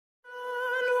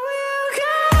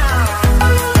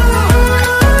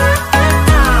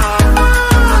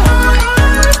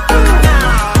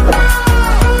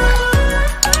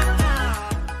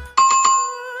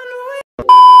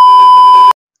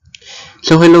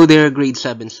hello there, grade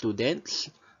 7 students.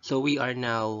 So we are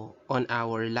now on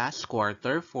our last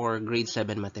quarter for grade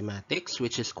 7 mathematics,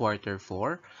 which is quarter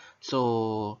 4.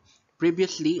 So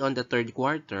previously on the third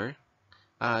quarter,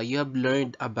 you have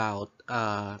learned about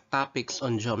topics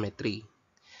on geometry.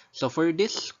 So for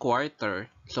this quarter,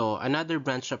 so another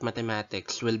branch of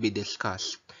mathematics will be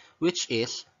discussed, which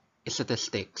is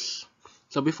statistics.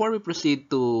 So before we proceed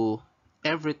to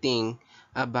everything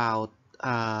about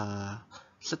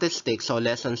statistics, so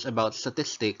lessons about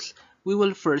statistics, we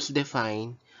will first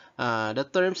define the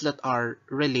terms that are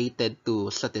related to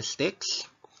statistics,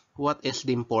 what is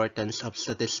the importance of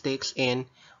statistics, and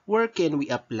where can we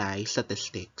apply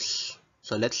statistics.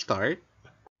 So let's start.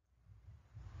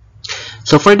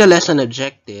 So for the lesson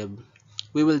objective,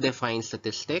 we will define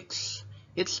statistics,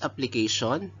 its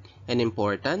application and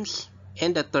importance,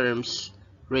 and the terms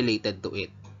related to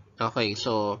it. Okay,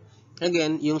 so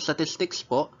again, yung statistics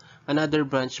po, another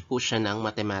branch po siya ng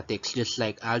mathematics, just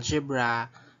like algebra,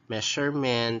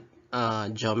 measurement,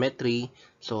 geometry.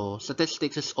 So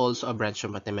statistics is also a branch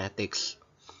of mathematics.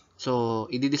 So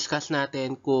i-discuss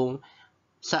natin kung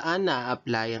saan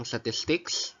na-apply ang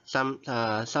statistics,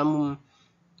 somehow,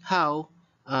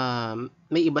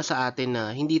 may iba sa atin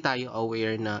na hindi tayo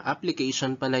aware na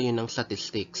application pala yun ng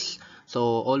statistics.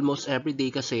 So, almost every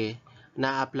day kasi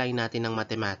na-apply natin ng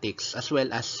mathematics as well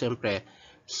as, siyempre,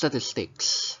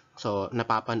 statistics. So,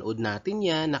 napapanood natin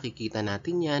yan, nakikita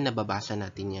natin yan, nababasa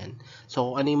natin yan.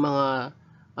 So, ano yung mga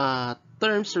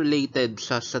terms related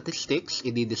sa statistics,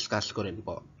 i-discuss ko rin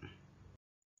po.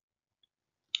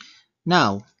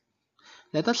 Now,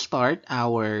 let us start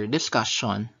our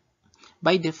discussion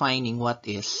by defining what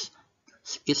is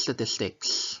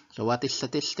statistics. So what is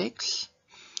statistics?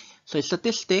 So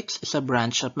statistics is a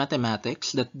branch of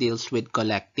mathematics that deals with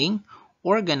collecting,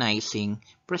 organizing,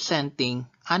 presenting,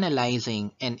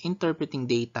 analyzing, and interpreting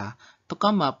data to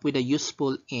come up with a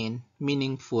useful and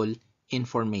meaningful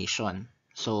information.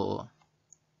 So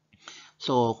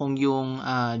kung yung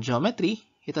geometry,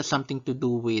 it has something to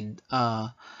do with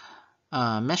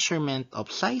measurement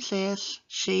of sizes,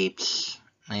 shapes.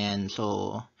 Ayan,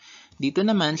 so dito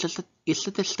naman sa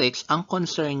statistics, ang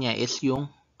concern niya is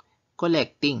yung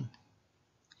collecting,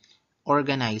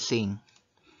 organizing,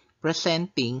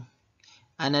 presenting,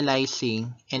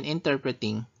 analyzing, and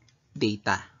interpreting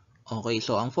data. Okay,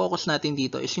 so ang focus natin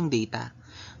dito is yung data.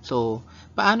 So,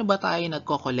 paano ba tayo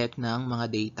nagko-collect ng mga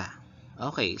data?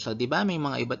 Okay, so di ba may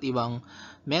mga iba't ibang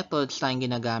methods tayong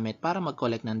ginagamit para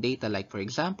mag-collect ng data, like for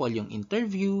example, yung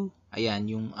interview, ayan,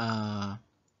 yung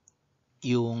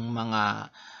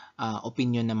mga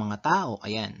opinion ng mga tao,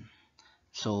 ayan.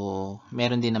 So,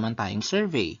 meron din naman tayong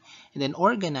survey. And then,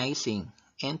 organizing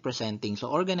and presenting.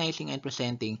 So, organizing and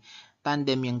presenting,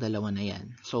 tandem yung dalawa na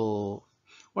yan. So,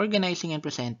 organizing and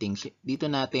presenting, dito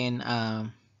natin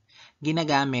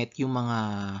ginagamit yung mga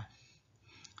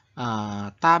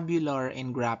tabular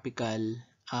and graphical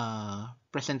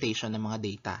presentation ng mga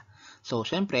data. So,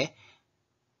 syempre,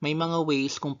 may mga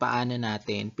ways kung paano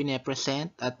natin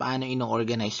pine-present at paano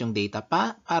ino-organize yung data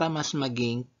para mas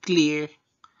maging clear,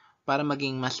 para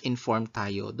maging mas informed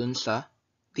tayo dun sa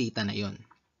data na yon.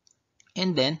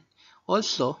 And then,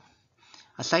 also,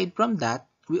 aside from that,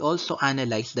 we also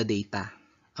analyze the data.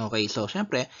 Okay, so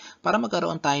syempre, para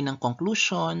magkaroon tayo ng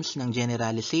conclusions, ng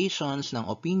generalizations, ng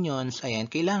opinions, ayan,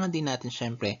 kailangan din natin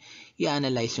syempre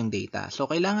i-analyze yung data.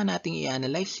 So, kailangan nating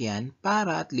i-analyze yan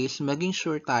para at least maging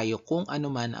sure tayo kung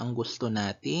ano man ang gusto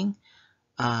nating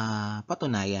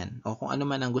patunayan o kung ano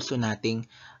man ang gusto nating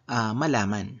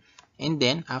malaman. And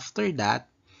then, after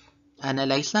that,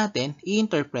 analyze natin,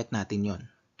 i-interpret natin yon.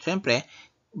 Syempre,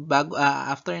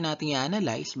 after natin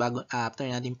i-analyze, after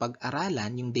natin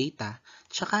pag-aralan yung data,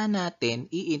 tsaka natin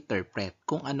i-interpret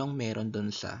kung anong meron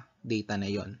dun sa data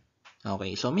na yon.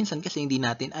 Okay, so minsan kasi hindi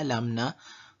natin alam na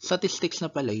statistics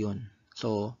na pala yun.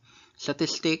 So,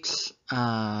 statistics,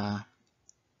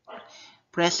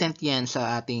 present yan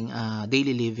sa ating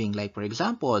daily living. Like for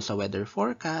example, sa weather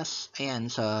forecast,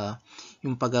 ayan, sa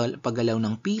yung paggalaw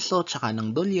ng piso, tsaka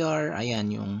ng dolyar,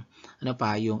 ayan, yung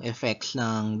yung effects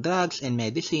ng drugs and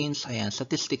medicines, ayan,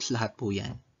 statistics lahat po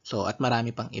yan. So, at marami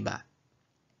pang iba.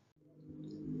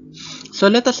 So,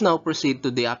 let us now proceed to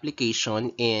the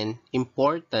application and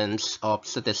importance of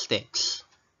statistics.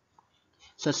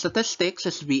 So, statistics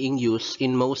is being used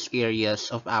in most areas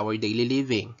of our daily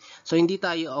living. So, hindi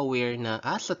tayo aware na,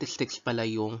 statistics pala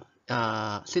yung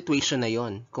situation na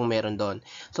yon kung meron doon.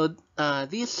 So,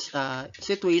 these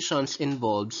situations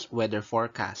involves weather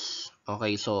forecasts.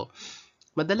 Okay, so,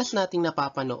 madalas nating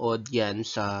napapanood yan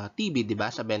sa TV, di ba?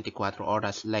 Sa 24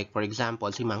 oras. Like, for example,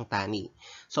 si Mang Tani.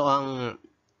 So,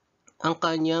 ang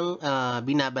kanyang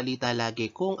binabalita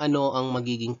lagi kung ano ang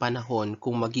magiging panahon,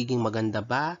 kung magiging maganda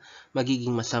ba,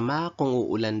 magiging masama, kung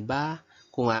uulan ba,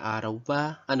 kung aaraw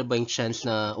ba, ano ba yung chance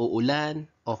na uulan,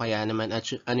 o kaya naman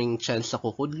ano yung chance na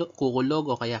kukulog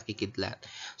o kaya kikidlat.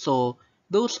 So,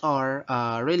 those are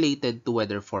related to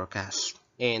weather forecast.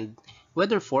 And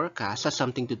weather forecast has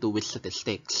something to do with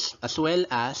statistics, as well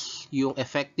as yung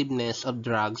effectiveness of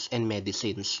drugs and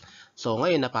medicines. So,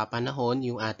 ngayon napapanahon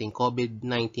yung ating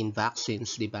COVID-19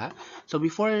 vaccines, di ba? So,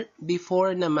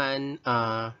 before naman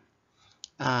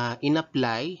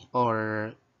in-apply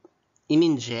or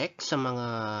in-inject sa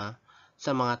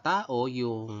mga tao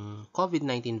yung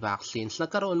COVID-19 vaccines,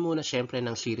 nagkaroon muna syempre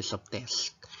ng series of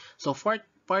tests. So,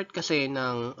 part kasi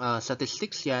ng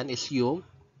statistics yan is yung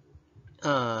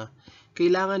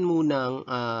kailangan munang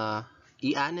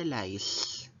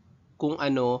i-analyze kung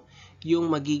ano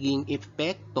yung magiging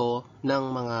epekto ng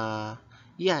mga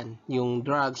yung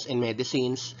drugs and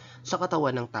medicines sa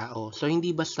katawan ng tao. So,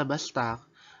 hindi basta-basta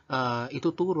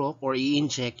ituturok or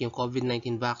i-inject yung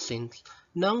COVID-19 vaccines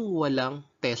nang walang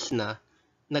test na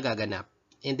nagaganap.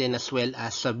 And then as well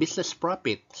as sa business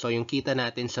profit, so yung kita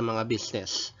natin sa mga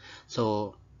business.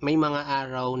 So, may mga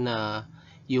araw na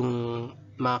yung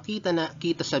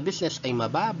kita sa business ay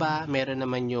mababa, meron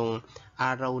naman yung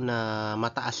araw na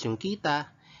mataas yung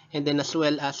kita, and then as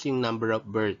well as yung number of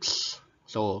births.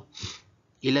 So,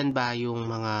 ilan ba yung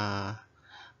mga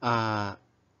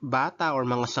bata or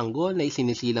mga sanggol na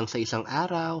isinisilang sa isang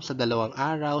araw, sa dalawang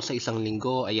araw, sa isang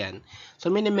linggo, ayan. So,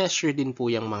 mini-measure din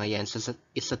po yung mga yan sa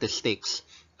statistics,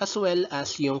 as well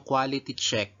as yung quality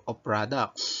check of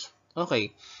products.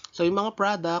 Okay, so yung mga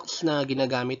products na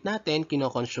ginagamit natin,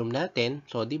 kino-consume natin,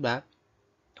 so di ba,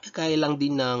 kaya lang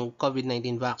din ng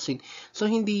COVID-19 vaccine. So,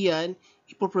 hindi yan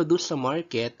ipoproduce sa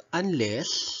market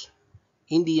unless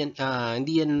hindi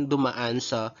yan dumaan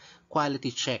sa quality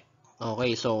check.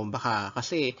 Okay, so baka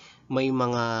kasi may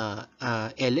mga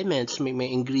elements,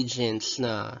 may ingredients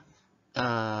na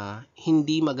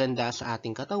hindi maganda sa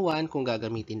ating katawan kung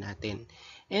gagamitin natin.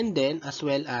 And then, as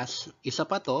well as, isa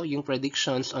pa to, yung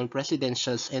predictions on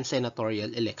presidential and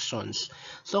senatorial elections.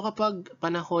 So, kapag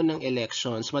panahon ng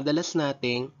elections, madalas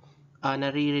nating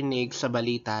naririnig sa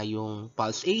balita yung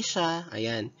Pulse Asia,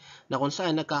 ayan, na kung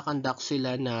saan nagkakandak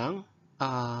sila ng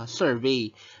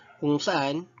survey, kung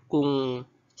saan, kung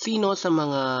sino sa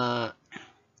mga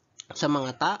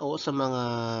tao, sa mga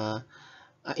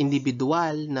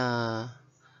individual na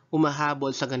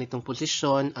umahabol sa ganitong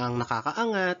posisyon ang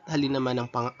nakakaangat, halin naman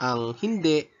ang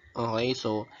hindi. Okay,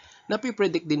 so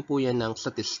napipredict din po yan ng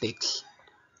statistics.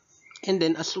 And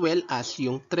then as well as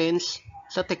yung trends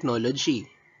sa technology.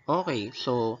 Okay,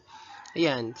 so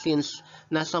ayan, since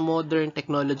nasa modern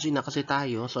technology na kasi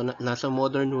tayo, so nasa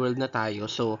modern world na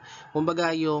tayo, so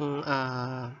kumbaga yung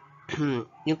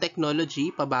yung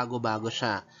technology pabago-bago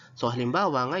siya. So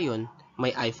halimbawa ngayon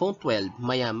may iPhone 12,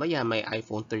 maya-maya may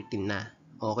iPhone 13 na.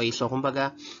 Okay, so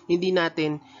kumbaga hindi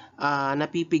natin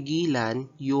napipigilan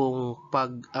yung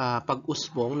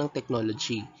pag-usbong ng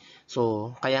technology.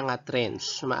 So kaya nga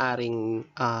trends, maaring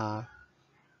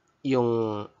yung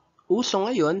uso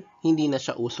ngayon hindi na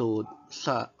siya uso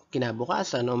sa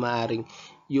kinabukasan, o maaring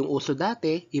yung uso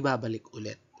dati ibabalik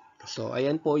ulit. So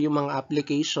ayan po yung mga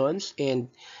applications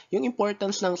and yung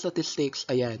importance ng statistics,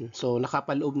 ayan. So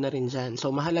nakapaloob na rin dyan.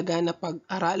 So mahalaga na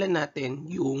pag-aralan natin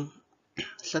yung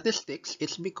statistics,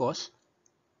 it's because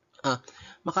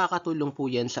makakatulong po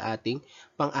yan sa ating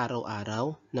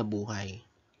pang-araw-araw na buhay.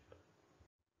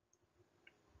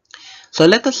 So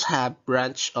let us have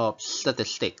branch of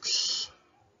statistics.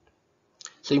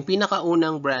 So yung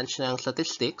pinakaunang branch ng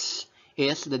statistics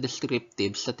is the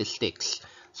descriptive statistics.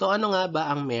 So ano nga ba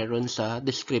ang meron sa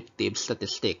descriptive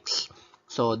statistics?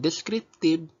 So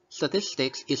descriptive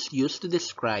statistics is used to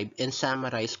describe and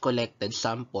summarize collected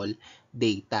sample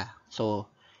data.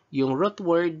 So yung root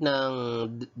word ng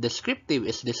descriptive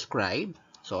is describe.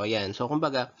 So ayan, so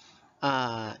kumbaga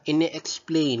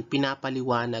ini-explain,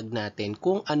 pinapaliwanag natin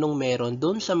kung anong meron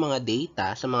doon sa mga data,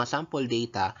 sa mga sample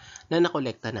data na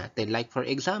nakolekta natin. Like for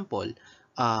example,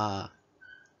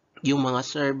 yung mga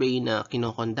survey na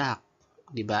kinokonduct,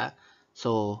 di ba?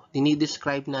 So,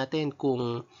 dinidescribe natin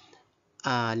kung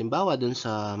halimbawa doon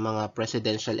sa mga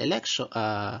presidential election,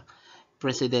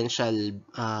 presidential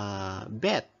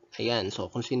bet. Ayan, so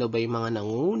kung sino ba yung mga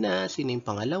nanguna, sino yung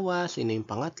pangalawa, sino yung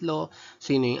pangatlo,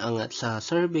 sino yung angat sa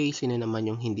survey, sino naman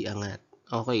yung hindi angat.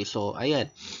 Okay, so ayan.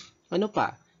 Ano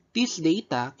pa? These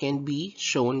data can be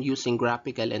shown using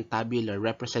graphical and tabular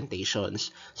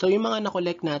representations. So yung mga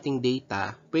nakolek nating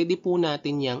data, pwede po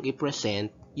natin yang i-present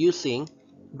using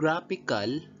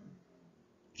graphical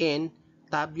and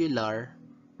tabular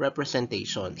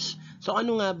representations. So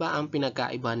ano nga ba ang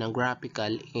pinagkaiba ng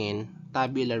graphical and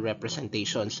tabular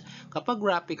representations? Kapag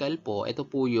graphical po, ito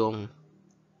po yung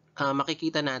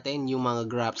makikita natin yung mga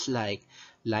graphs like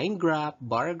line graph,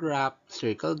 bar graph,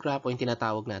 circle graph, o yung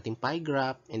tinatawag nating pie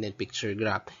graph, and then picture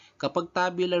graph. Kapag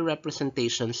tabular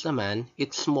representations naman,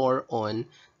 it's more on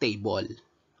table.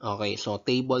 Okay, so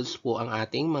tables po ang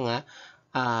ating mga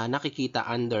nakikita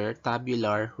under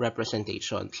tabular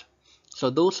representations. So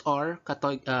those are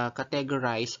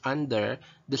categorized under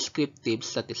descriptive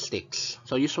statistics.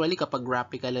 So usually kapag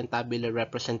graphical and tabular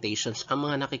representations, ang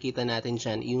mga nakikita natin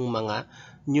dyan yung mga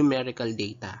numerical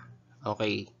data.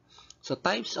 Okay. So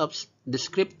types of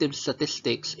descriptive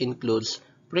statistics includes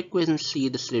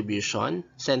frequency distribution,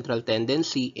 central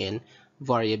tendency, and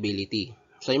variability.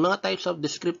 So yung mga types of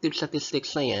descriptive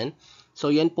statistics na yan, so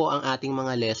yan po ang ating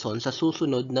mga lesson sa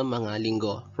susunod na mga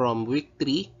linggo from week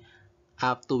 3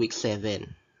 up to week 7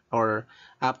 or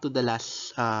up to the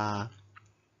last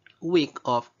week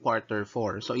of quarter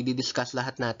 4. So, i-discuss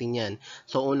lahat natin yan.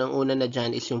 So, unang-una na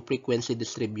dyan is yung frequency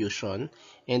distribution,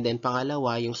 and then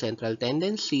pangalawa yung central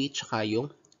tendency, tsaka yung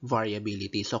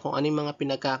variability. So, kung ano yung mga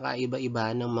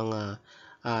pinagkakaiba-iba ng mga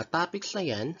topics na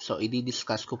yan, so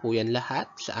i-discuss ko po yan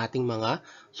lahat sa ating mga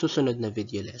susunod na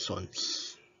video lessons.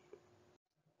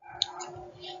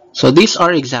 So these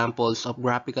are examples of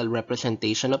graphical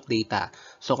representation of data.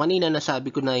 So kanina nasabi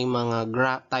ko na yung mga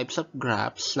types of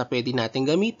graphs na pwede natin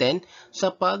gamitin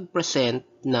sa pag-present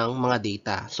ng mga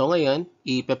data. So ngayon,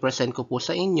 ipe-present ko po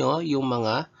sa inyo yung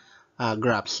mga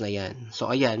graphs na yan.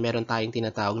 So ayan, meron tayong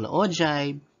tinatawag na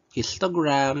ogive,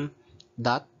 histogram,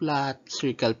 dot plot,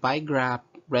 circle pie graph,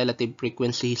 relative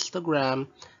frequency histogram,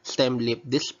 stem leaf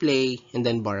display, and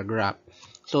then bar graph.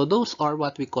 So those are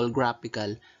what we call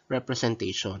graphical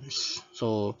representations.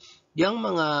 So, yung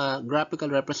mga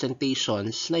graphical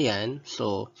representations na yan,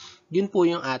 so, yun po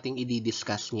yung ating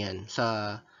i-discuss niyan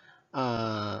sa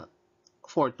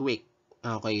fourth week.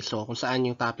 Okay, so kung saan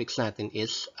yung topics natin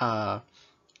is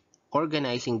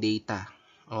organizing data.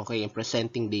 Okay, and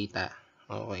presenting data.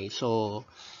 Okay, so,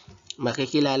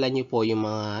 makikilala nyo po yung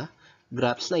mga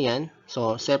graphs na yan.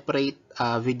 So, separate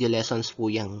video lessons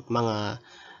po yung mga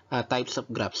types of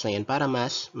graphs na yan para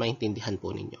mas maintindihan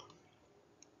po ninyo.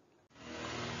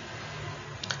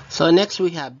 So next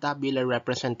we have tabular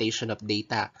representation of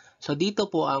data. So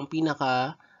dito po ang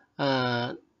pinaka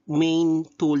main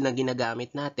tool na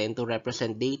ginagamit natin to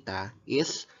represent data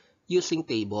is using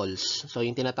tables. So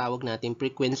yung tinatawag natin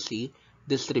frequency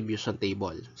distribution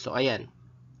table. So ayan.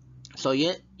 So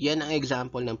yan ang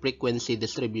example ng frequency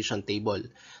distribution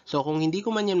table. So kung hindi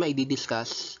ko man yan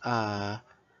ma-discuss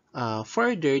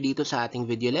further dito sa ating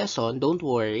video lesson, don't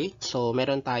worry. So,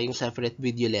 meron tayong separate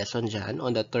video lesson dyan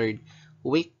on the third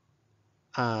week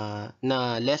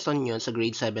na lesson nyo sa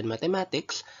grade 7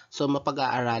 mathematics. So,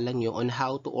 mapag-aaralan nyo on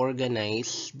how to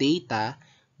organize data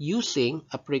using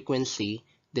a frequency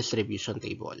distribution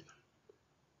table.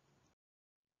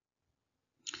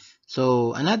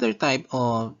 So, another type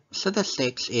of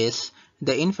statistics is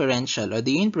the inferential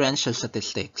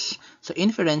statistics. So,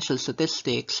 inferential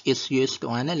statistics is used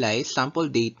to analyze sample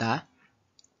data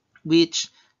which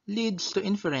leads to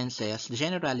inferences,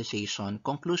 generalization,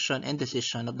 conclusion, and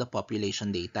decision of the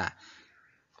population data.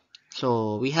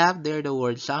 So, we have there the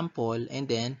word sample and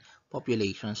then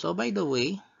population. So, by the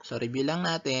way, so review lang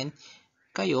natin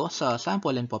kayo sa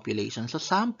sample and population. So,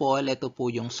 sample, ito po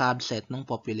yung subset ng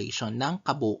population ng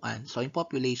kabuuan. So, yung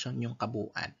population yung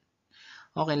kabuuan.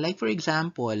 Okay, like for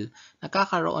example,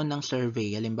 nagkakaroon ng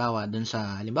survey, halimbawa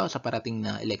sa parating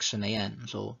na election na yan.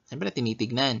 So, siyempre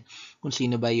tinitignan kung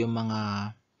sino ba yung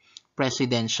mga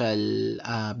presidential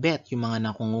bet, yung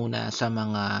mga nakunguna sa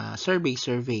mga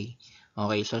survey.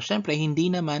 Okay, so siyempre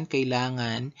hindi naman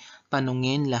kailangan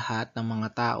tanungin lahat ng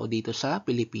mga tao dito sa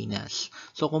Pilipinas.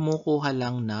 So, kumukuha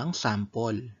lang ng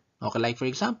sample. Okay, like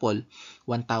for example,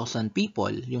 1,000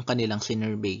 people yung kanilang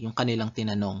sinurvey, yung kanilang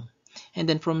tinanong. And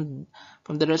then from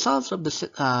the results of the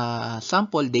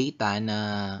sample data na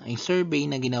yung survey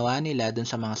na ginawa nila dun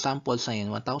sa mga samples na yun,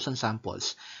 1,000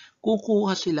 samples,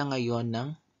 kukuha sila ngayon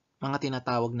ng mga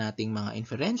tinatawag nating mga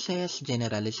inferences,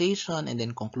 generalization, and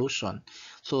then conclusion.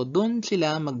 So, dun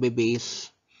sila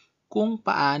magbe-base kung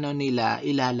paano nila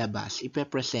ilalabas,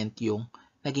 ipe-present yung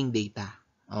naging data.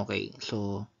 Okay,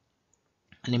 so,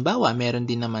 halimbawa, meron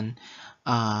din naman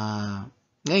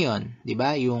ngayon, di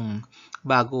ba, yung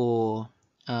bago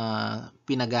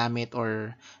pinagamit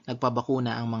or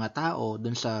nagpabakuna ang mga tao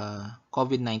dun sa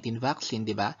COVID-19 vaccine,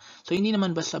 di ba? So, hindi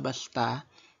naman basta-basta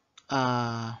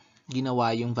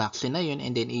ginawa yung vaccine na yun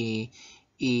and then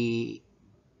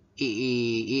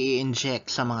i-inject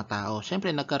sa mga tao.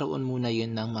 Siyempre, nagkaroon muna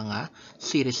yun ng mga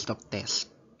series of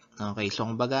test. Okay, so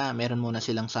kumbaga, meron muna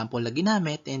silang sample na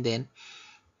ginamit, and then,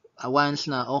 once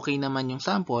na okay naman yung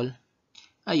sample,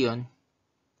 ayun,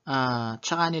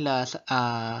 tsaka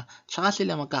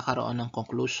sila magkakaroon ng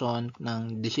conclusion,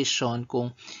 ng decision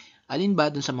kung alin ba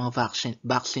dun sa mga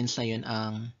vaccines na yun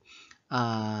ang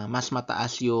mas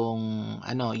mataas yung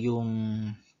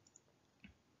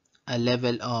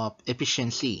level of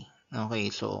efficiency. Okay,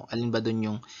 so alin ba dun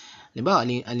yung, halimbawa,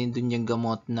 alin dun yung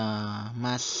gamot na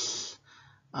mas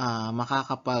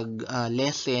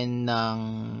makakapag-lessen ng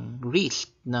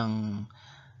risk ng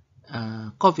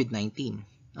COVID-19.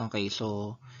 Okay,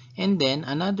 so, and then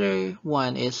another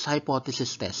one is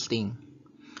hypothesis testing.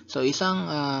 So, isang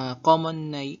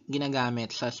common na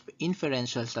ginagamit sa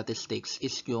inferential statistics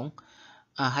is yung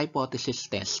hypothesis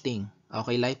testing.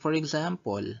 Okay, like for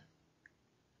example,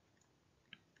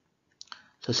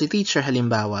 so si teacher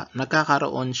halimbawa,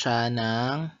 nagkakaroon siya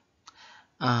ng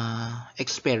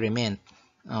experiment.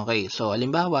 Okay, so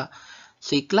halimbawa,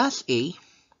 si class A,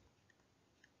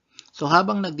 so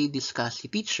habang nagdi-discuss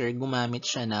si teacher, gumamit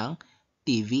siya ng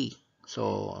TV.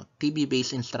 So,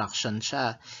 TV-based instruction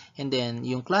siya. And then,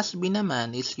 yung class B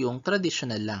naman is yung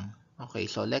traditional lang. Okay,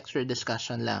 so lecture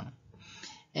discussion lang.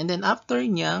 And then, after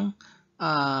niyang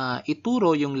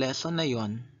ituro yung lesson na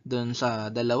yon dun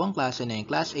sa dalawang klase na yung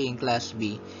class A and class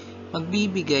B,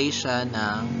 magbibigay siya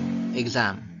ng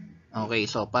exam. Okay,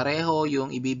 so pareho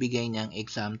yung ibibigay niyang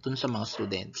exam dun sa mga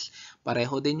students.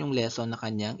 Pareho din yung lesson na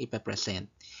kanyang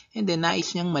ipepresent. And then,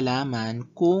 nais niyang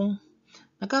malaman kung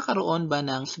nagkakaroon ba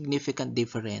ng significant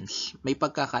difference? May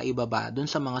pagkakaiba ba dun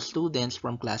sa mga students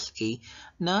from class A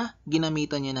na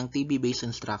ginamitan niya ng TV-based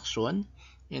instruction?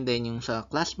 And then, yung sa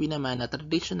class B naman na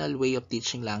traditional way of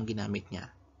teaching lang ginamit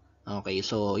niya. Okay,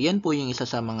 so yan po yung isa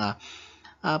sa mga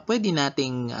pwede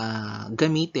nating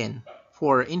gamitin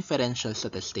for inferential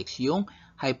statistics, yung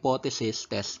hypothesis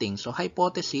testing. So,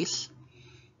 hypothesis,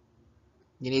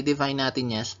 dinidefine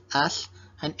natin niya as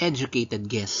an educated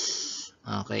guess.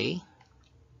 Okay?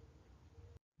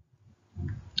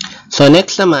 So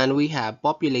next naman, we have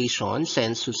population,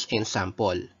 census, and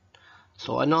sample.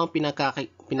 So ano ang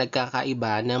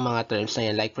pinagkakaiba ng mga terms na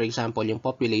yan? Like for example, yung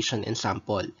population and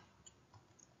sample.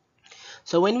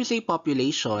 So when we say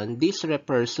population, this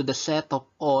refers to the set of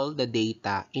all the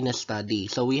data in a study.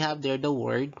 So we have there the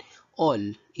word all.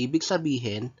 Ibig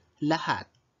sabihin, lahat.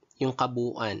 Yung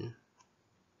kabuuan.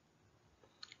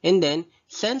 And then,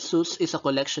 census is a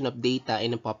collection of data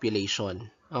in a population.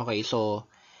 Okay, so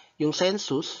yung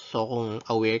census, so kung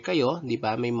aware kayo, di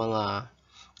ba, may mga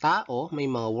tao, may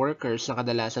mga workers na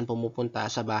kadalasan pumupunta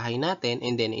sa bahay natin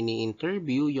and then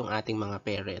ini-interview yung ating mga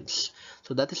parents.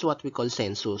 So that is what we call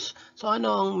census. So ano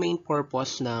ang main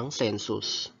purpose ng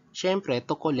census? Siyempre,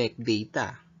 to collect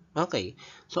data. Okay.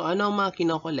 So ano ang mga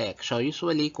kino-collect? So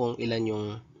usually kung ilan yung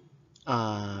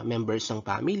members ng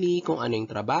family, kung ano yung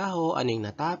trabaho, ano yung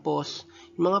natapos,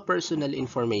 yung mga personal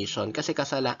information. Kasi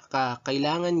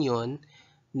kailangan yon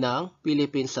ng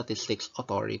Philippine Statistics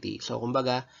Authority. So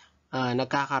kumbaga,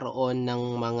 nagkakaroon ng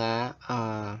mga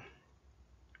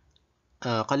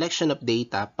collection of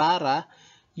data para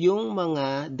yung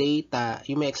mga data,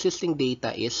 yung mga existing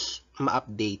data is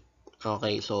ma-update.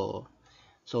 Okay, so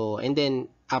and then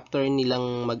after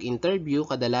nilang mag-interview,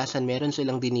 kadalasan meron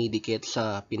silang dinidikit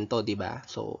sa pinto, di ba?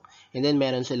 So, and then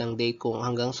meron silang date kung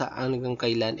hanggang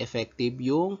kailan effective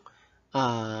yung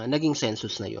naging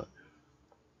census na yon.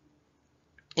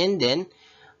 And then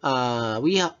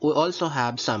we also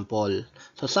have sample.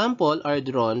 So sample are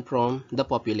drawn from the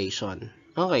population.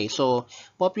 Okay, so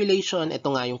population,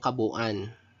 ito nga yung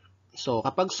kabuuan. So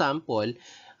kapag sample,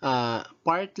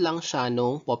 part lang siya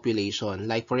ng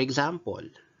population. Like for example,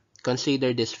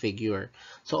 consider this figure.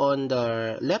 So on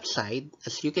the left side,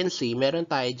 as you can see,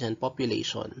 meron tayo dyan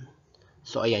population.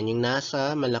 So ayan, yung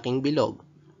nasa malaking bilog.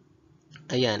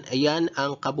 Ayan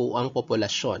ang kabuuang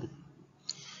populasyon.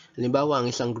 Halimbawa, ang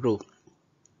isang group.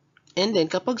 And then,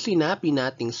 kapag sinabi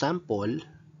nating sample,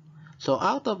 so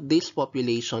out of this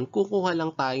population, kukuha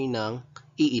lang tayo ng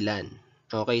iilan.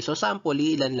 Okay, so sample,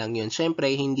 iilan lang yun.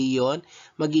 Siyempre, hindi yon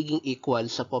magiging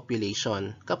equal sa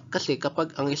population. Kasi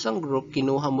kapag ang isang group,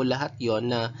 kinuha mo lahat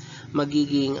yon na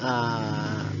magiging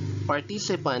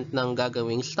participant ng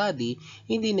gagawing study,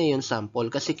 hindi na yun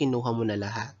sample kasi kinuha mo na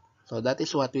lahat. So, that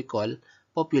is what we call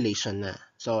population na.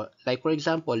 So, like for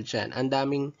example, dyan, ang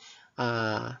daming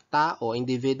tao,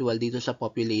 individual dito sa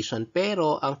population,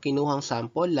 pero ang kinuhang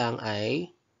sample lang ay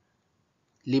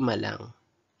 5 lang.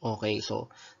 Okay,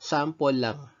 so sample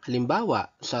lang.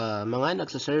 Halimbawa, sa mga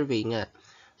nagsa-survey nga.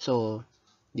 So,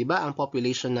 'di ba ang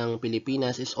population ng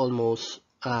Pilipinas is almost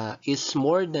is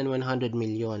more than 100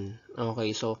 million.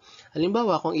 Okay, so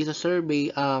halimbawa kung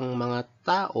isa-survey ang mga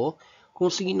tao kung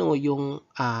sino yung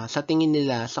sa tingin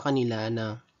nila sa kanila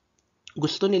na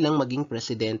gusto nilang maging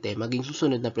presidente, maging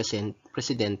susunod na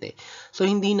presidente. So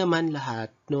hindi naman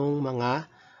lahat ng mga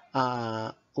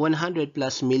 100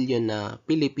 plus million na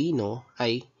Pilipino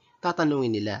ay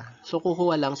tatanungin nila. So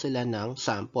kukuha lang sila ng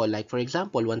sample, like for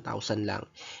example 1,000 lang.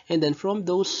 And then from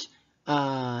those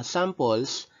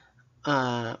samples,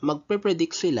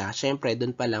 magpe-predict sila. Syempre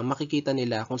doon pa lang makikita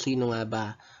nila kung sino nga ba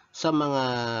sa mga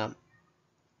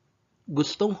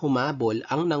gustong humabol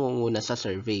ang nangunguna sa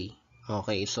survey.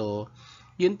 Okay, so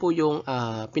yun po yung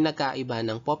pinagkaiba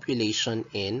ng population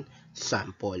and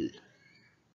sample.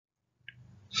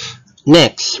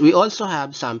 Next, we also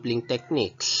have sampling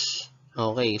techniques.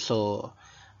 Okay, so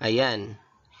ayan.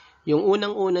 Yung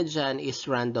unang-una dyan is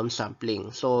random sampling.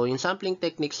 So, yung sampling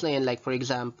techniques na yan, like for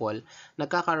example,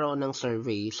 nagkakaroon ng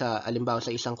survey sa, alimbawa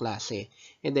sa isang klase,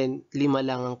 and then 5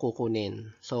 lang ang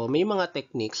kukunin. So, may mga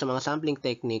techniques, sa mga sampling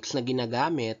techniques na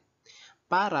ginagamit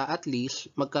para at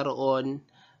least magkaroon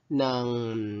ng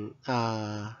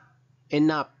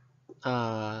enough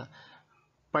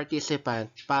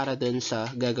participant para dun sa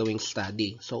gagawing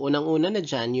study. So, unang-una na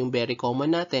dyan, yung very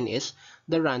common natin is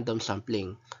the random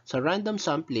sampling. So, random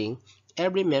sampling,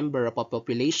 every member of a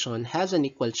population has an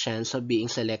equal chance of being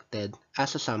selected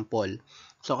as a sample.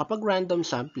 So, kapag random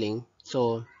sampling,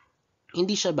 so,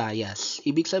 hindi siya bias.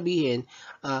 Ibig sabihin,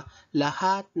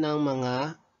 lahat ng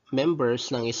mga members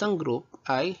ng isang group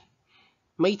ay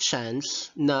may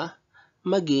chance na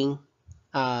maging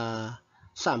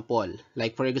sample.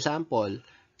 Like for example,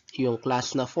 yung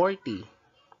class na 40.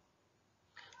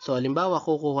 So, halimbawa,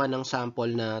 kukuha ng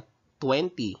sample na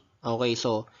 20. Okay,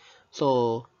 so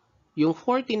yung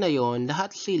 40 na yon,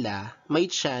 lahat sila may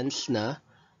chance na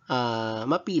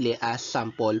mapili as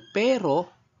sample. Pero,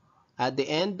 at the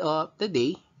end of the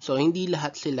day, so hindi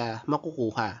lahat sila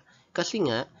makukuha. Kasi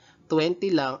nga,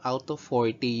 20 lang out of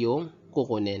 40 yung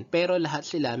kukunin. Pero lahat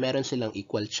sila, meron silang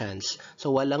equal chance.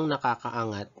 So, walang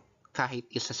nakakaangat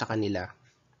kahit isa sa kanila.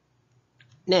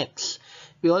 Next,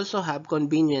 we also have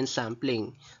convenience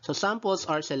sampling. So, samples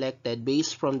are selected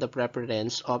based from the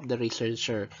preference of the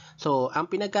researcher. So, ang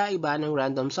pinagkaiba ng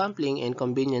random sampling and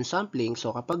convenience sampling,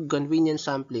 so kapag convenience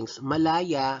samplings,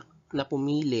 malaya na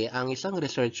pumili ang isang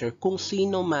researcher kung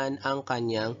sino man ang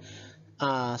kanyang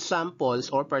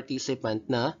samples or participant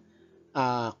na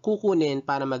kukunin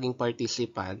para maging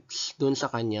participants dun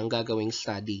sa kanyang gagawing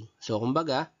study. So,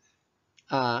 kumbaga,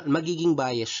 magiging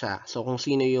bias siya. So, kung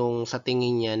sino yung sa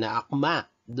tingin niya na akma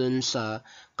dun sa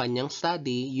kanyang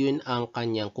study, yun ang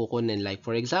kanyang kukunin. Like,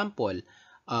 for example,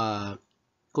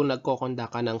 kung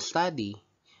nagkokonda ka ng study,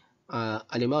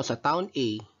 alimbawa sa town A,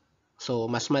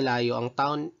 so, mas malayo ang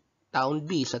town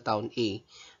B sa town A.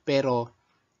 Pero,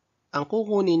 ang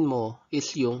kukunin mo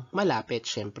is yung malapit,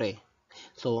 syempre.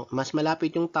 So, mas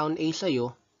malapit yung town A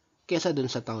sa'yo kesa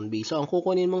dun sa town B. So, ang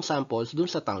kukunin mong samples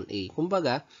dun sa town A.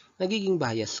 Kumbaga, nagiging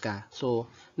bias ka. So,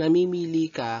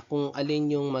 namimili ka kung alin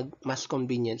yung mas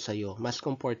convenient sa'yo, mas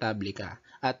komportable ka,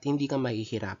 at hindi ka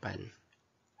mahihirapan.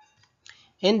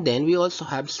 And then, we also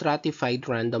have stratified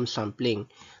random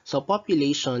sampling. So,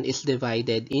 population is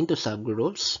divided into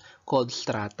subgroups called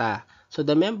strata. So,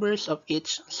 the members of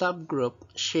each subgroup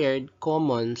shared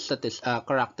common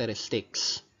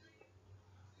characteristics.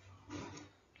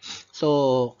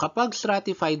 So, kapag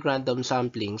stratified random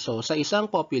sampling, so sa isang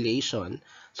population,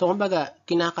 so kumbaga,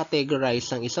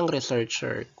 kinakategorize ng isang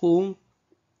researcher kung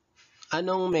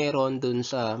anong meron dun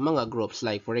sa mga groups.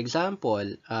 Like, for example,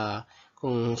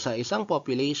 kung sa isang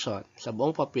population, sa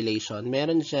buong population,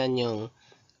 meron dyan yung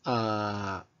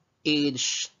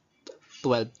age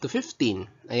 12 to 15.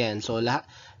 Ayan, so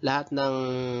lahat ng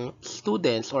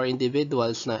students or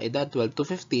individuals na edad 12 to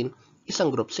 15, isang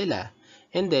group sila.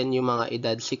 And then, yung mga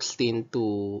edad 16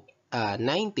 to 19,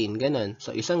 ganun.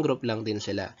 So, isang group lang din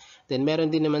sila. Then,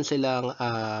 meron din naman silang,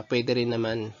 pwede rin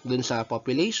naman dun sa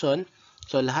population.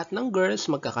 So, lahat ng girls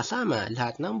magkakasama,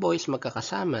 lahat ng boys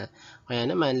magkakasama. Kaya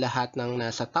naman, lahat ng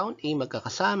nasa town A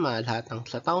magkakasama, lahat ng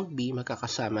sa town B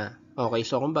magkakasama. Okay,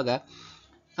 so, kumbaga,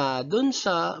 dun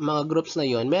sa mga groups na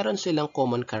yon, meron silang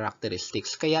common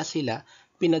characteristics. Kaya sila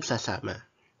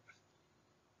pinagsasama.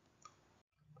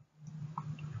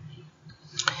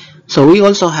 So, we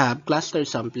also have cluster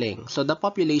sampling. So, the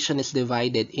population is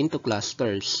divided into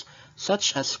clusters,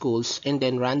 such as schools, and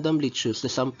then randomly choose the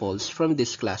samples from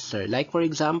this cluster. Like, for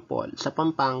example, sa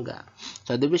Pampanga,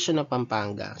 sa division of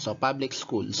Pampanga, so public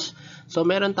schools. So,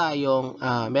 meron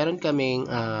kaming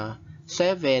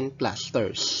 7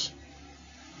 clusters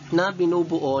na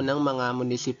binubuo ng mga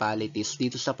municipalities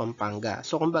dito sa Pampanga.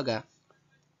 So, kumbaga,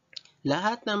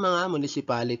 lahat ng mga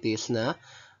municipalities na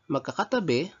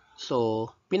magkakatabi, so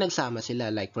pinagsama sila.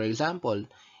 Like for example,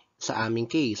 sa aming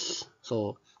case,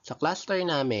 so sa cluster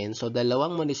namin, so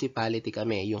dalawang municipality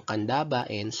kami, yung Candaba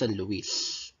and San Luis.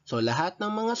 So lahat ng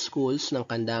mga schools ng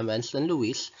Candaba and San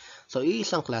Luis, so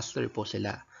iisang cluster po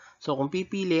sila. So kung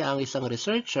pipili ang isang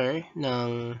researcher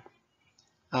ng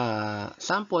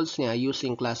samples niya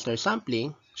using cluster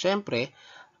sampling, syempre,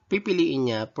 pipiliin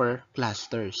niya per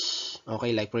clusters.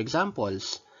 Okay, like for example,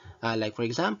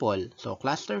 so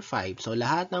cluster 5. So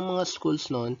lahat ng mga schools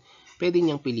nun, pwede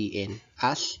niyang piliin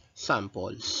as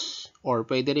samples. Or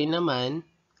pwede rin naman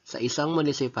sa isang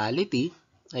municipality,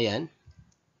 ayan,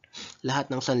 lahat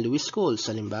ng San Luis schools,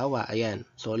 halimbawa, ayan.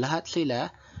 So lahat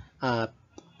sila,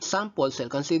 samples,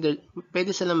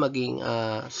 pwede sila maging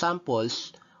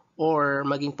samples or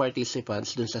maging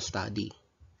participants dun sa study.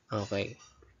 Okay.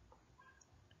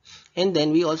 And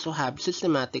then we also have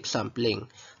systematic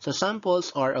sampling. So samples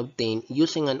are obtained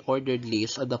using an ordered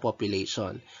list of the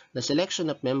population. The selection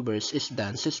of members is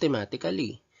done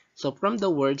systematically. So from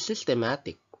the word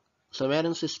systematic, so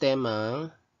merong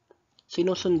sistemang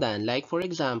sinusundan. Like for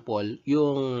example,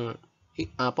 yung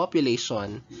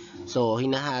population, so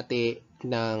hinahati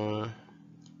ng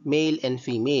male and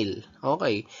female.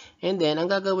 Okay. And then, ang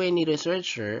gagawin ni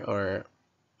researcher or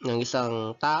ng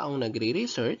isang taong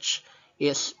nagre-research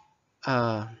is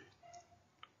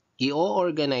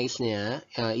i-organize niya,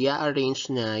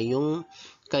 i-arrange niya yung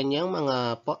kanyang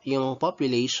yung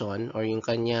population or yung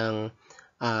kanyang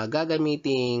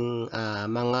gagamiting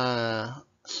mga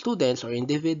students or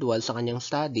individuals sa kanyang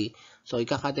study. So,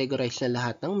 ika-categorize niya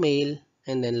lahat ng male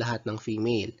and then lahat ng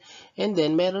female. And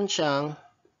then, meron siyang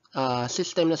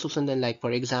system na susundan, like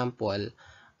for example,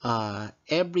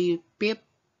 every fifth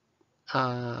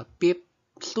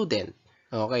student.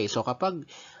 Okay, so kapag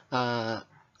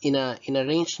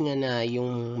in-arrange niya na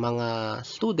yung mga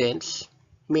students,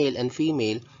 male and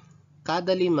female,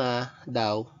 kada 5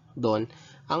 daw doon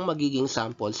ang magiging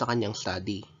sample sa kanyang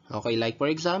study. Okay, like for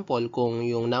example, kung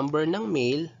yung number ng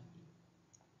male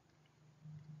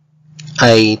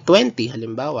ay 20,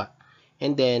 halimbawa,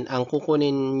 and then, ang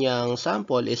kukunin niyang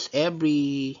sample is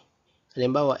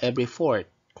halimbawa, every 4th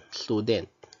student.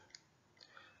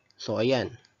 So,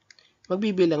 ayan.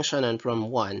 Magbibilang siya nun from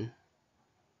 1.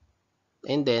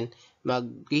 And then,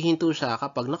 maghihinto siya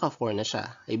kapag naka-4 na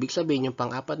siya. Ibig sabihin, yung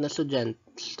pang-4 na student,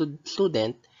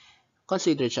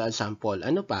 considered siya as sample.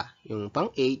 Ano pa? Yung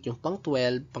pang-8, yung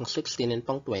pang-12, pang-16, and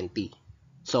pang-20.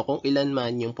 So, kung ilan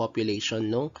man yung population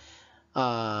nung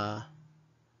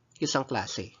isang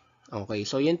klase. Okay,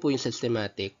 so yan po yung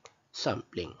systematic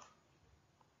sampling.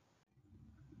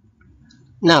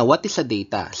 Now, what is a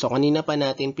data? So, kanina pa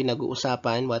natin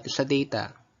pinag-uusapan what is a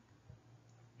data.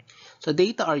 So,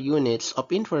 data are units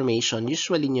of information,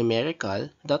 usually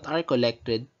numerical, that are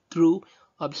collected through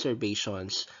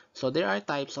observations. So, there are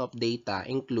types of data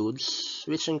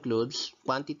which includes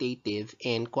quantitative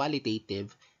and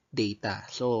qualitative data.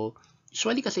 So,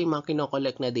 usually kasi yung mga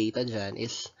kinokollect na data dyan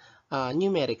is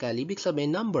numerical, ibig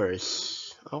sabihin numbers.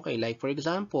 Okay, like for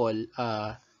example,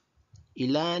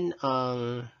 ilan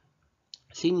ang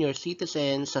senior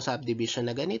citizens sa subdivision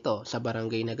na ganito, sa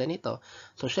barangay na ganito.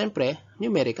 So, syempre,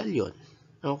 numerical yun.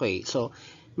 Okay, so,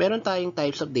 meron tayong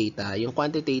types of data, yung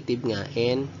quantitative nga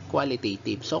and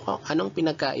qualitative. So, anong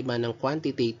pinagkaiba ng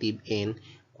quantitative and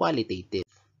qualitative?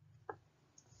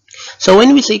 So,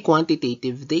 when we say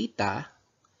quantitative data,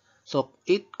 so,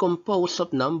 it composed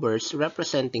of numbers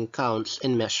representing counts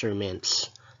and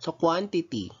measurements. So,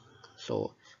 quantity.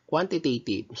 So,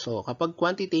 quantitative. So, kapag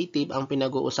quantitative, ang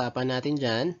pinag-uusapan natin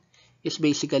dyan is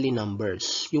basically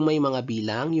numbers. Yung may mga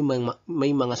bilang, yung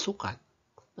may mga sukat.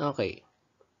 Okay.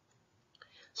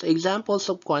 So,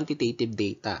 examples of quantitative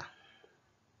data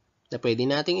na pwede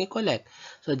nating i-collect.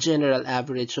 So, general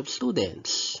average of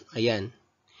students. Ayan.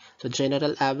 So,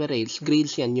 general average,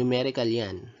 grades yan, numerical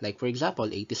yan. Like, for example,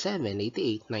 87,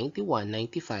 88, 91,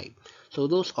 95.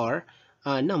 So, those are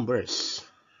numbers.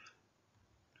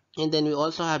 And then, we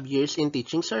also have years in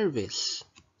teaching service.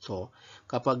 So,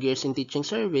 kapag years in teaching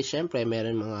service, syempre,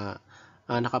 meron mga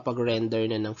nakapag-render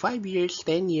na ng 5 years,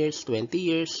 10 years, 20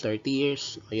 years, 30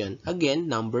 years. Ayun. Again,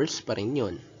 numbers pa rin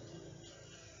yun.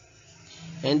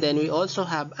 And then, we also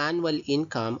have annual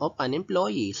income of an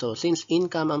employee. So, since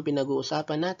income ang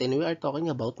pinag-uusapan natin, we are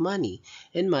talking about money.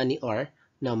 And money are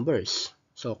numbers.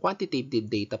 So, quantitative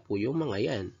data po yung mga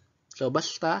yan. So,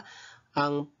 basta,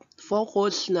 ang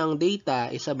focus ng data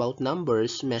is about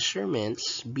numbers,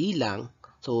 measurements, bilang.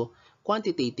 So,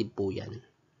 quantitative po yan.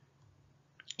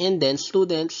 And then,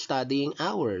 students studying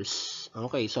hours.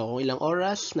 Okay, so kung ilang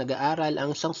oras nag-aaral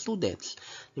ang isang students.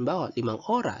 Halimbawa, 5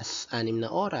 oras, 6 na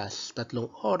oras, 3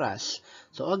 oras.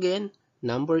 So again,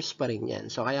 numbers pa rin yan.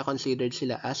 So kaya considered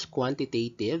sila as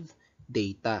quantitative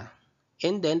data.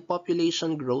 And then,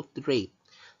 population growth rate.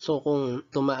 So kung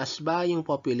tumaas ba yung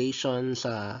population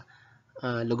sa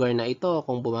lugar na ito,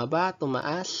 kung bumaba,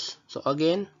 tumaas. So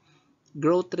again,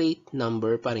 growth rate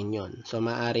number pa rin yun. So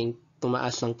maaring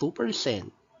tumaas ng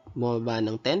 2%, bumaba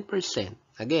ng 10%.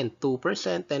 Again,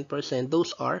 2%, 10%,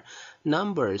 those are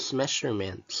numbers,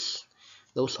 measurements.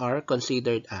 Those are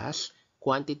considered as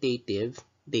quantitative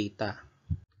data.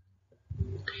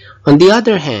 On the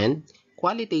other hand,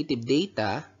 qualitative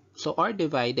data are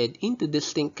divided into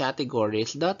distinct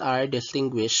categories that are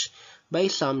distinguished by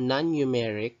some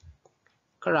non-numeric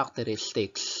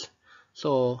characteristics.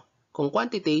 So, kung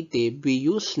quantitative, we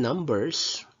use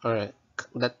numbers or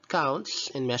that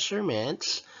counts and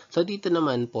measurements. So, dito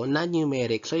naman po,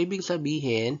 non-numeric. So, ibig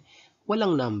sabihin,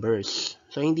 walang numbers.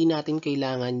 So, hindi natin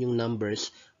kailangan yung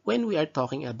numbers when we are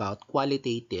talking about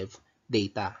qualitative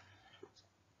data.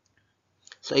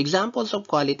 So, examples of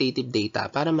qualitative data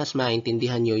para mas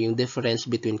maintindihan nyo yung difference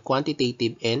between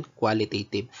quantitative and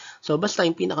qualitative. So, basta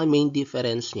yung pinaka-main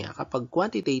difference niya, kapag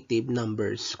quantitative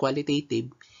numbers, qualitative,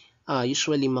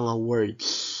 usually mga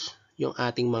words yung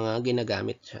ating mga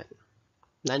ginagamit dyan.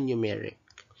 Non-numeric.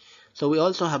 So, we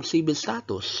also have civil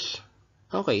status.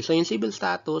 Okay, so yung civil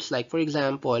status, like for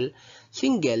example,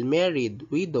 single, married,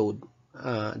 widowed,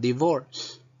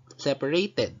 divorced,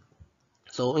 separated.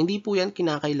 So, hindi po yan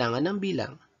kinakailangan ng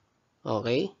bilang.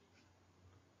 Okay?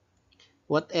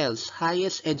 What else?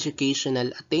 Highest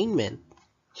educational attainment.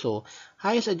 So,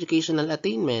 highest educational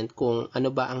attainment, kung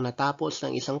ano ba ang natapos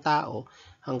ng isang tao,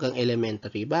 hanggang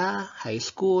elementary ba, high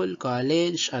school,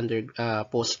 college,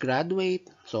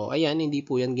 postgraduate. So, ayan, hindi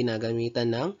po yan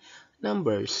ginagamitan ng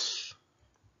numbers.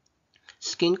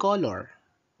 Skin color.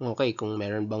 Okay, kung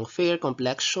meron bang fair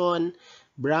complexion,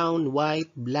 brown,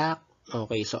 white, black.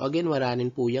 Okay, so again, wala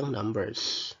rin po yung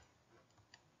numbers.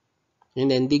 And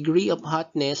then, degree of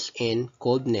hotness and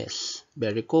coldness.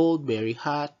 Very cold, very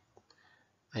hot.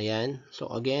 Ayan. So,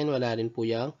 again, wala rin po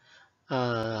yung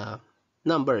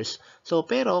numbers. So,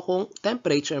 pero kung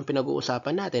temperature ang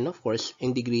pinag-uusapan natin, of course,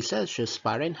 in degrees Celsius,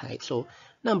 Fahrenheit. So,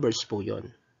 numbers po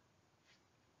yun.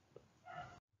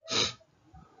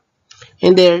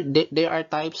 And there are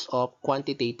types of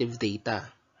quantitative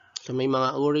data. So, may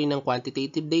mga uri ng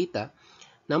quantitative data.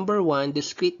 Number 1,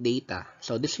 discrete data.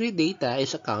 So, discrete data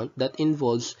is a count that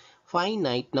involves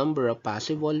finite number of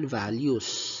possible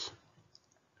values.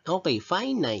 Okay,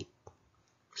 finite.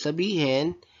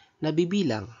 Sabihin,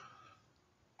 nabibilang.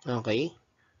 Okay?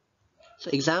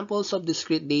 So, examples of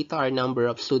discrete data are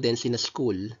number of students in a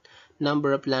school,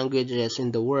 number of languages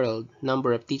in the world,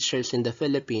 number of teachers in the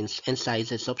Philippines, and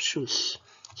sizes of shoes.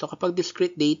 So, kapag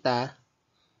discrete data,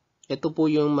 ito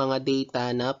po yung mga data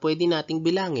na pwede nating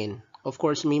bilangin. Of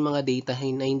course, may mga data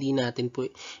na hindi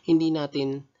natin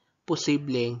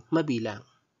posibleng mabilang.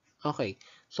 Okay.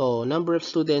 So, number of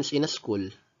students in a school.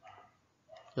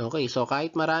 Okay. So,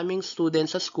 kahit maraming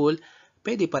students sa school,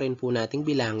 pwede pa rin po nating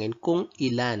bilangin kung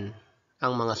ilan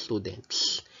ang mga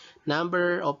students.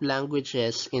 Number of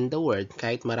languages in the world.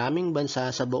 Kahit maraming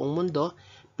bansa sa buong mundo,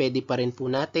 pwede pa rin po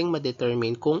nating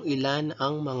ma-determine kung ilan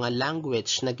ang mga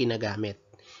language na ginagamit.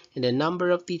 And the number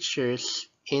of teachers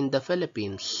in the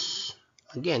Philippines.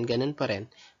 Again, ganun pa rin.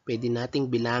 Pwede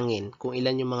nating bilangin kung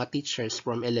ilan yung mga teachers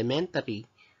from elementary,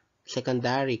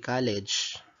 secondary,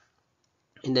 college.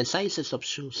 And then sizes of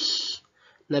shoes.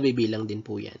 Nabibilang din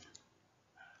po yan.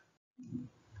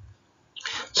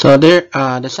 So the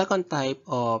second type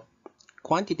of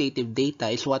quantitative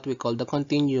data is what we call the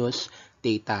continuous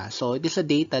data. So it is a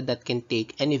data that can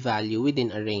take any value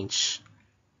within a range.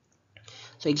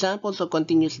 So examples of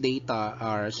continuous data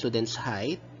are students'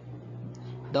 height,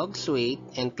 dog's weight,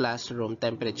 and classroom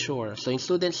temperature. So yung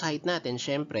students' height natin,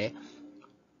 syempre,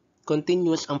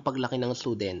 continuous ang paglaki ng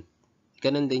student.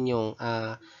 Ganun din yung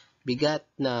bigat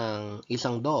ng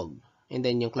isang dog. And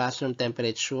then yung classroom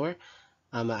temperature,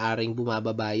 maaring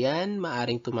bumababa yan,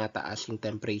 maaring tumataas yung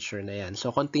temperature na yan.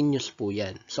 So continuous po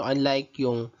yan. So unlike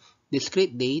yung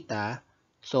discrete data,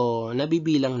 so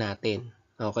nabibilang natin.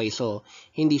 Okay, so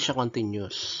hindi siya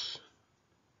continuous.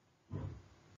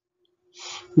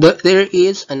 There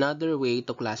is another way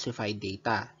to classify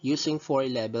data using 4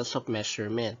 levels of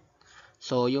measurement.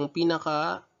 So, yung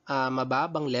pinaka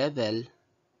mababang level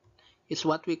is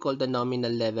what we call the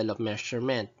nominal level of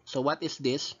measurement. So, what is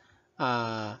this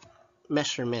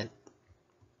measurement?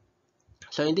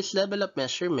 So, in this level of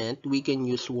measurement, we can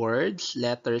use words,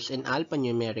 letters, and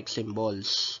alphanumeric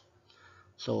symbols.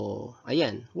 So,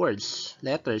 ayan, words,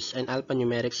 letters, and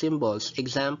alphanumeric symbols,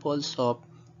 examples of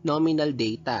nominal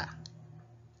data.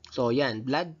 So, yan,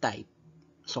 blood type.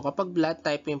 So, kapag blood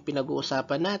type yung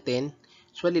pinag-uusapan natin,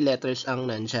 usually letters ang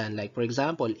nandyan. Like, for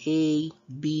example, A,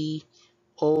 B,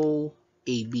 O,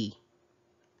 AB.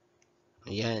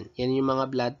 Ayan, yan yung mga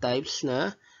blood types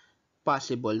na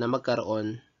possible na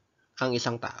magkaroon ang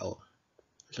isang tao.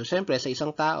 So, syempre, sa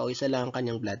isang tao, isa lang ang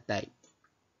kanyang blood type.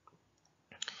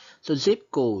 So, zip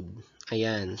code.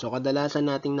 Ayan. So, kadalasan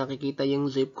nating nakikita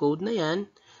yung zip code na yan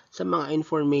sa mga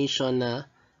information na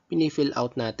pinifill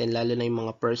out natin, lalo na yung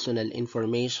mga personal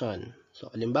information. So,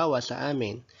 halimbawa sa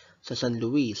amin, sa San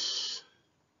Luis,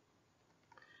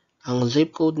 ang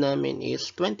zip code namin is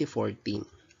 2014.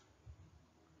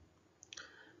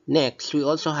 Next, we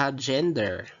also have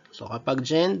gender. So, kapag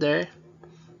gender,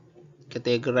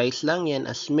 categorize lang yan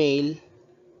as male,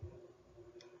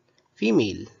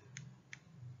 female.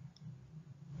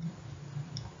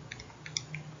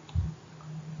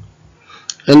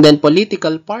 And then,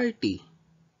 political party.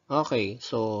 Okay,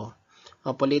 so,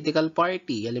 a political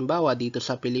party, halimbawa dito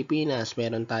sa Pilipinas,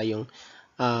 meron tayong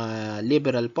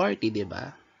Liberal Party, di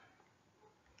ba?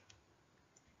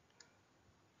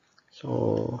 So,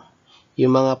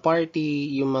 yung mga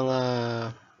party, yung mga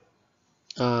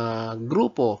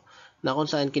grupo na kung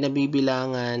saan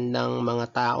kinabibilangan ng mga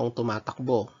taong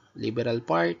tumatakbo. Liberal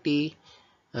Party,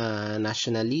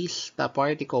 Nationalista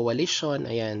Party, Coalition,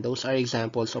 ayan, those are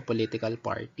examples of political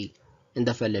party in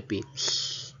the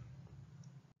Philippines.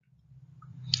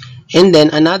 And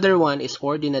then, another one is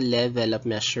ordinal level of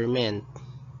measurement.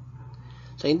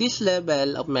 So, in this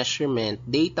level of measurement,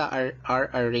 data are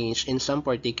arranged in some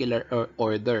particular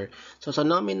order. So, sa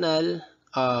nominal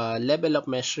level of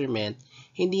measurement,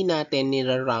 hindi natin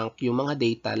nirarank yung mga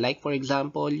data. Like, for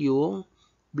example, yung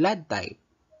blood type.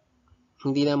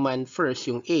 Hindi naman first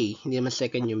yung A, hindi naman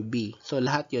second yung B. So,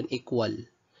 lahat yun equal.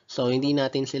 So, hindi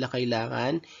natin sila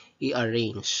kailangan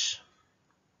i-arrange.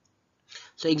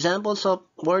 So, examples of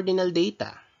ordinal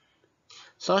data.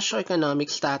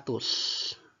 Socioeconomic status.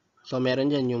 So,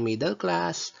 meron dyan yung middle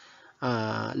class,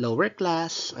 lower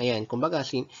class. Ayan, kumbaga,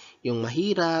 yung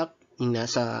mahirap, yung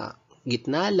nasa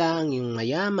gitna lang, yung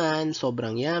mayaman,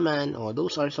 sobrang yaman.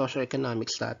 Those are socioeconomic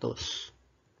status.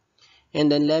 And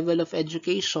then, level of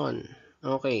education.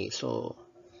 Okay, so,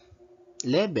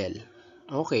 level.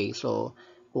 Okay, so,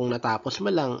 kung natapos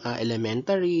mo lang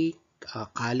elementary,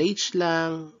 college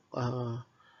lang,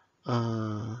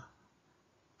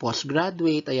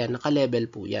 postgraduate, ayan,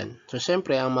 naka-level po yan. So,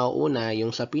 syempre, ang mauuna,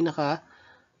 yung sa pinaka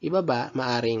ibaba,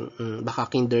 maaring baka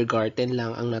kindergarten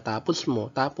lang ang natapos mo.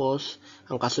 Tapos,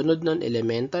 ang kasunod nun,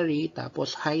 elementary,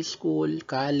 tapos high school,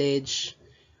 college,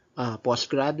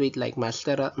 postgraduate like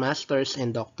masters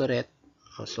and doctorate.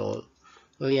 So,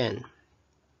 yan.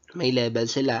 May level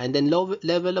sila. And then,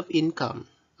 level of income.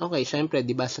 Okay, syempre,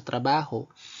 di ba sa trabaho,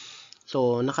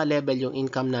 so, naka-level yung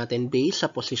income natin based sa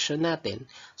position natin.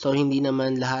 So, hindi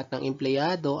naman lahat ng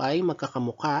empleyado ay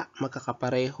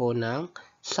magkakapareho ng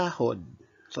sahod.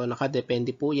 So,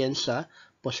 nakadepende po yan sa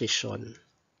position.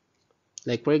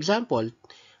 Like, for example,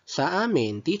 sa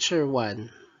amin, teacher 1,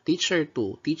 teacher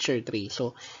 2, teacher 3.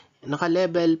 So,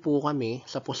 naka-level po kami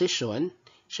sa position.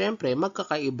 Siyempre,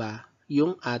 magkakaiba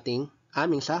yung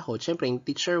aming sahod. Siyempre, yung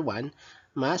teacher 1,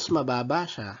 mas mababa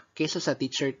siya kaysa sa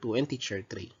teacher 2 and teacher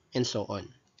 3, and so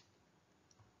on.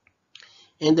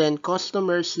 And then,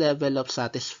 customers' level of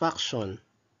satisfaction.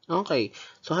 Okay,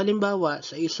 so halimbawa,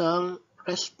 sa isang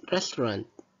restaurant,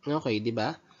 okay, di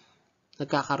ba?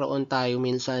 Nagkakaroon tayo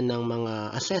minsan ng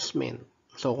mga assessment.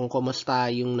 So, kung kumusta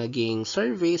yung naging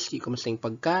service, yung kumusta yung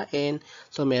pagkain.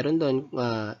 So, meron doon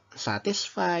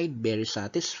satisfied, very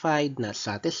satisfied, not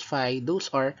satisfied. Those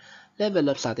are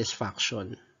level of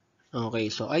satisfaction.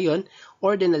 Okay, so ayun,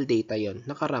 ordinal data yon,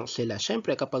 nakarank sila.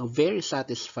 Siyempre, kapag very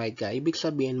satisfied ka, ibig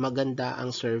sabihin maganda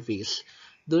ang service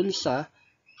dun sa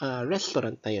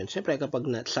restaurant na yon. Siyempre,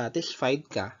 kapag not satisfied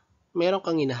ka, meron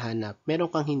kang hinahanap, meron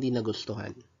kang hindi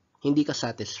nagustuhan, hindi ka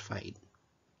satisfied.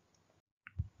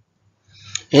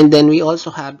 And then, we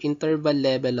also have interval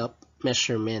level of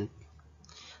measurement.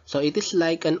 So, it is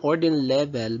like an ordinal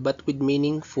level but with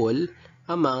meaningful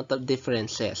amount of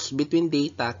differences between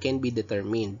data can be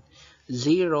determined.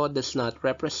 0 does not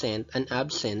represent an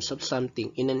absence of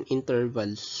something in an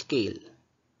interval scale.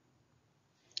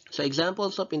 So,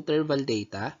 examples of interval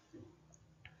data,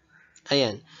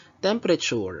 ayan,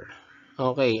 temperature,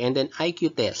 okay, and then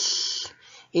IQ test.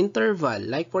 Interval,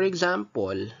 like for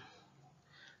example,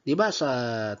 di ba sa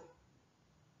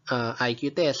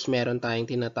IQ test, meron tayong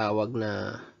tinatawag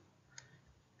na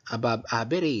above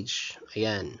average,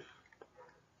 ayan.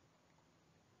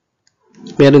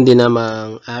 Meron din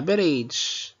namang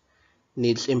average,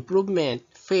 needs improvement,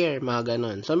 fair, mga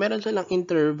ganon. So, meron silang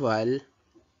interval,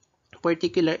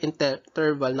 particular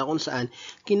interval na kung saan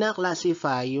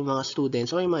kinaklasify yung mga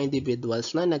students o yung mga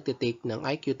individuals na nagtitake ng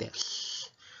IQ test.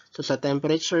 So, sa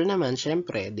temperature naman,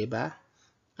 syempre, di ba?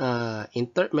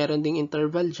 Meron ding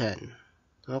interval dyan.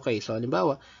 Okay, so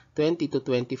halimbawa, 20 to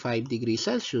 25 degrees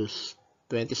Celsius,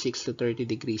 26 to 30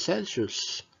 degrees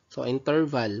Celsius. So,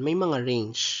 interval, may mga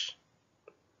range.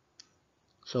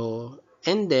 So,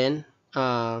 and then,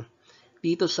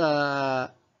 dito sa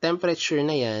temperature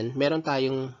na yan, meron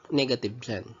tayong negative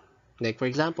dyan. Like, for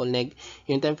example,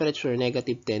 yung temperature,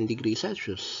 negative 10 degrees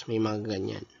Celsius. May mga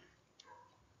ganyan.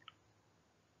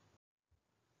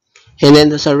 And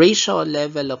then, sa ratio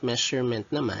level of measurement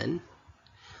naman,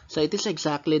 so it is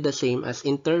exactly the same as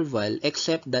interval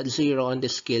except that 0 on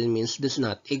the scale means does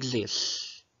not exist.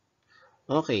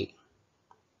 Okay.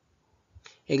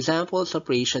 Examples of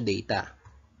ratio data.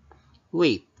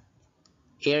 Weight,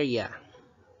 area,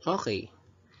 okay,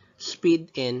 speed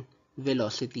and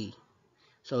velocity.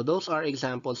 So those are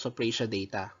examples of ratio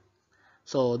data.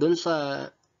 So dun sa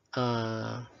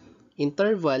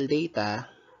interval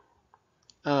data,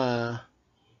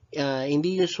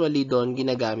 hindi usually doon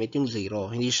ginagamit yung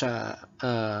 0. Hindi siya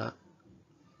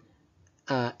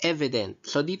evident.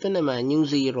 So dito naman yung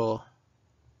 0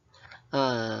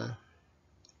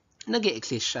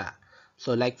 nag-e-exist siya.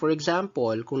 So like for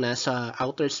example, kung nasa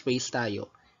outer space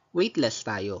tayo, weightless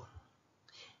tayo.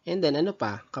 And then ano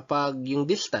pa, kapag yung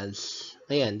distance,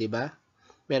 ayan, di ba?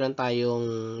 Meron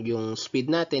tayong yung speed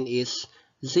natin is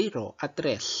 0 at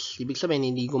rest. Ibig sabihin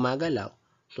hindi gumagalaw.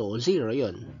 So 0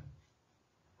 'yon.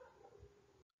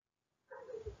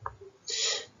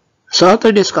 So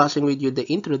after discussing with you the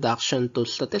introduction to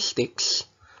statistics,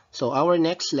 so our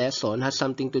next lesson has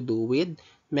something to do with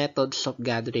methods of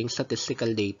gathering statistical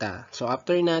data. So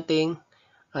after nating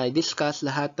discuss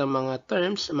lahat ng mga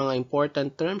terms, mga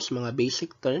important terms, mga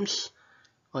basic terms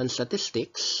on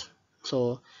statistics,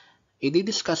 so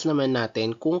i-discuss naman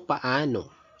natin kung paano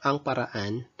ang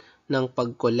paraan ng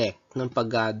pag-collect, ng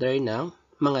pag-gather ng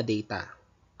mga data.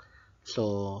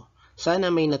 So,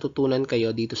 sana may natutunan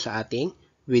kayo dito sa ating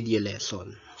video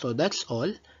lesson. So, that's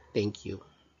all. Thank you.